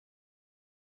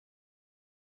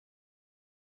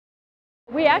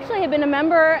We actually have been a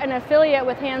member and affiliate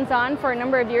with HandsOn for a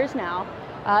number of years now.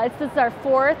 This is our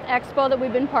 4th expo that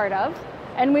we've been part of,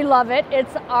 and we love it.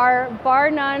 It's our bar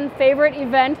none favorite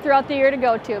event throughout the year to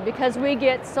go to because we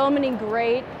get so many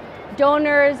great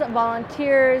donors,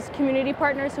 volunteers, community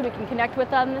partners who we can connect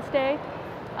with on this day.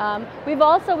 We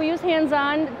use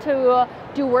HandsOn to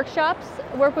do workshops,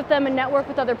 work with them and network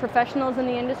with other professionals in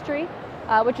the industry,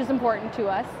 which is important to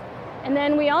us. And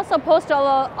then we also post all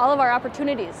of our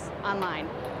opportunities online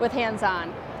with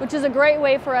HandsOn, which is a great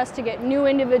way for us to get new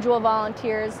individual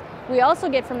volunteers. We also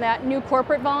get from that new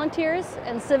corporate volunteers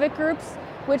and civic groups,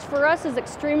 which for us is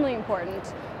extremely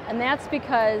important. And that's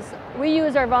because we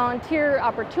use our volunteer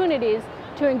opportunities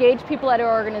to engage people at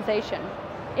our organization.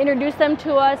 Introduce them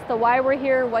to us, the why we're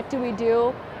here, what do we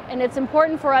do, and it's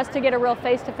important for us to get a real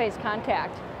face-to-face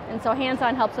contact. And so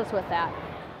HandsOn helps us with that.